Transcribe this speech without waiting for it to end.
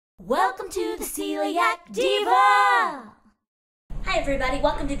Welcome to the Celiac Diva! Hi everybody,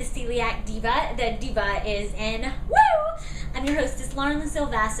 welcome to the Celiac Diva. The diva is in. Woo! I'm your hostess, Lauren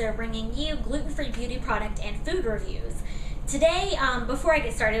Sylvester, bringing you gluten-free beauty product and food reviews. Today, before I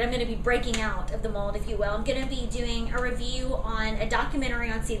get started, I'm going to be breaking out of the mold, if you will. I'm going to be doing a review on a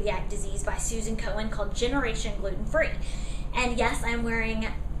documentary on celiac disease by Susan Cohen called Generation Gluten-Free. And yes, I'm wearing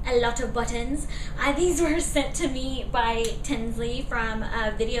a lot of buttons. These were sent to me by Tinsley from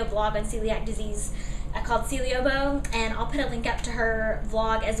a video blog on celiac disease called Celiobo, and I'll put a link up to her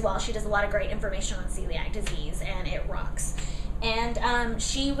vlog as well. She does a lot of great information on celiac disease, and it rocks. And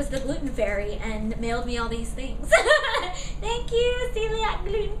she was the gluten fairy and mailed me all these things. Thank you, celiac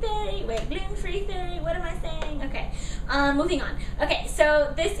gluten fairy. Wait, gluten-free fairy. What am I saying? Okay, moving on. Okay,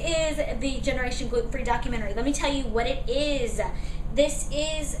 so this is the Generation Gluten-Free documentary. Let me tell you what it is.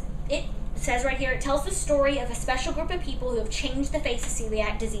 It says right here, it tells the story of a special group of people who have changed the face of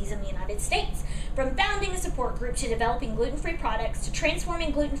celiac disease in the United States. From founding a support group to developing gluten-free products to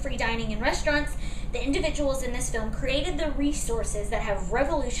transforming gluten-free dining in restaurants, the individuals in this film created the resources that have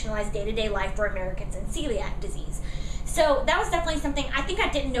revolutionized day-to-day life for Americans in celiac disease. So that was definitely something I think I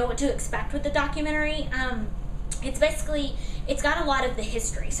didn't know what to expect with the documentary. It's got a lot of the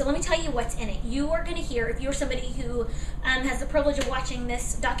history. So let me tell you what's in it. You are going to hear, if you're somebody who has the privilege of watching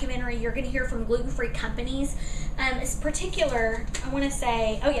this documentary, you're going to hear from gluten-free companies. It's particular, I want to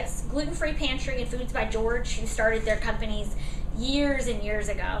say, oh yes, Gluten-Free Pantry and Foods by George, who started their companies years and years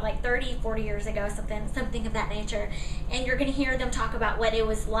ago, like 30, 40 years ago, something of that nature. And you're going to hear them talk about what it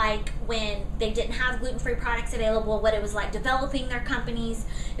was like when they didn't have gluten-free products available, what it was like developing their companies.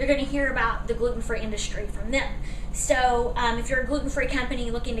 You're going to hear about the gluten-free industry from them. So if you're a gluten-free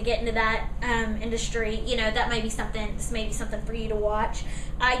company looking to get into that industry, you know, this may be something for you to watch.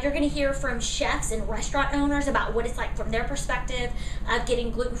 You're going to hear from chefs and restaurant owners about what it's like from their perspective of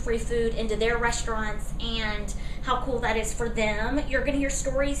getting gluten-free food into their restaurants and how cool that is for them. You're going to hear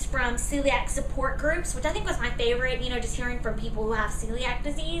stories from celiac support groups, which I think was my favorite, you know, just hearing from people who have celiac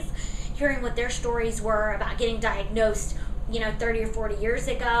disease, hearing what their stories were about getting diagnosed, you know, 30 or 40 years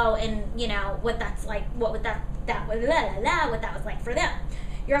ago, and, you know, what that's like, what that was like for them.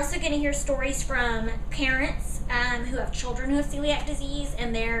 You're also going to hear stories from parents who have children who have celiac disease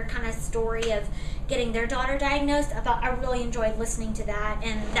and their kind of story of getting their daughter diagnosed. I really enjoyed listening to that,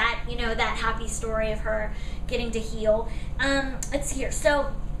 and that, you know, that happy story of her getting to heal. Let's see here.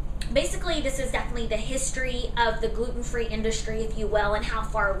 So basically, this is definitely the history of the gluten-free industry, if you will, and how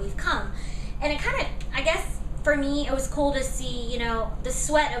far we've come. And it kind of, I guess, for me, it was cool to see, you know, the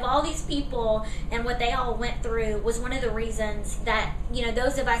sweat of all these people and what they all went through was one of the reasons that, you know,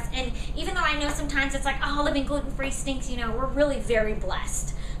 those of us, and even though I know sometimes it's like, oh, living gluten-free stinks, you know, we're really very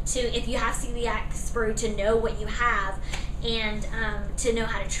blessed to, if you have celiac sprue, to know what you have and to know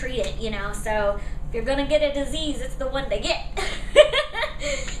how to treat it, you know. So if you're going to get a disease, it's the one to get.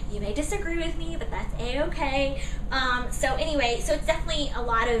 You may disagree with me, but that's A-okay. So anyway, so it's definitely a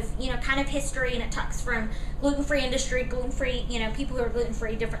lot of, you know, kind of history, and it talks from gluten-free industry, gluten-free, you know, people who are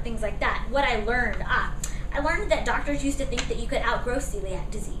gluten-free, different things like that. What I learned, I learned that doctors used to think that you could outgrow celiac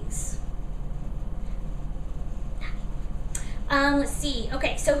disease. Let's see.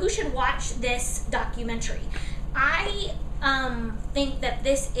 Okay, so who should watch this documentary? I think that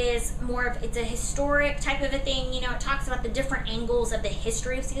this is more of, it's a historic type of a thing. You know, it talks about the different angles of the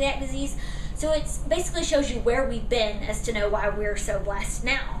history of celiac disease. So it's basically shows you where we've been as to know why we're so blessed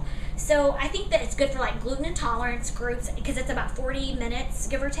now. So I think that it's good for like gluten intolerance groups because it's about 40 minutes,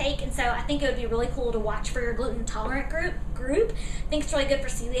 give or take. And so I think it would be really cool to watch for your gluten intolerant group. I think it's really good for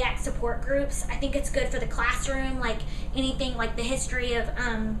celiac support groups. I think it's good for the classroom, like anything like the history of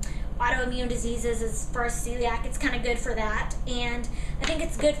autoimmune diseases as far as celiac. It's kind of good for that. And I think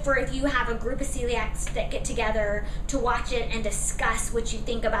it's good for if you have a group of celiacs that get together to watch it and discuss what you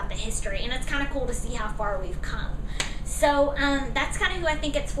think about the history. And it's kind of cool to see how far we've come. So that's kind of who I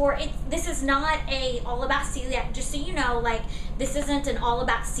think it's for. This is not all about celiac, just so you know, like this isn't an all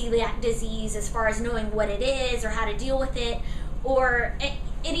about celiac disease as far as knowing what it is or how to deal with it, or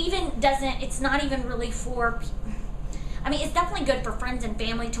it even doesn't, it's not even really for, I mean, it's definitely good for friends and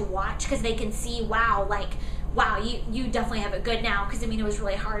family to watch because they can see, wow, you definitely have it good now, because I mean it was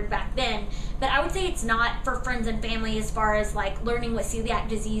really hard back then. But I would say it's not for friends and family as far as like learning what celiac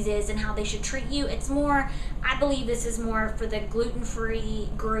disease is and how they should treat you. It's more, I believe this is more for the gluten-free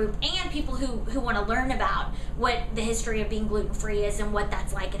group and people who want to learn about what the history of being gluten-free is and what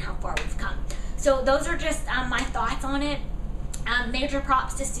that's like and how far we've come. So those are just my thoughts on it. Major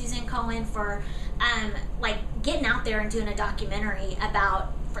props to Susan Cohen for like getting out there and doing a documentary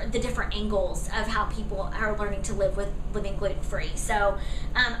about for the different angles of how people are learning to live with living gluten-free. So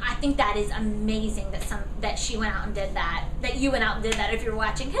I think that is amazing that she went out and did that, that you went out and did that if you're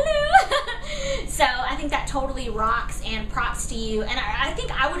watching. Hello. So I think that totally rocks, and props to you. And I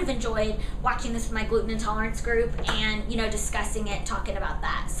think I would have enjoyed watching this with my gluten intolerance group and, you know, discussing it, talking about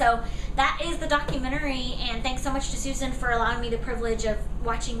that. So that is the documentary, and thanks so much to Susan for allowing me the privilege of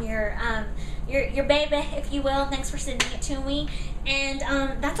watching your baby, if you will. Thanks for sending it to me. And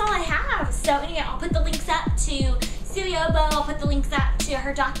that's all I have. So anyway, I'll put the links up to Celia Obo. I'll put the links up to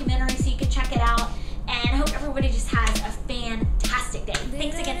her documentary so you can check it out. And I hope everybody just has a fantastic day.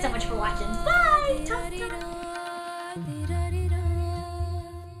 Thanks again so much for watching. Bye.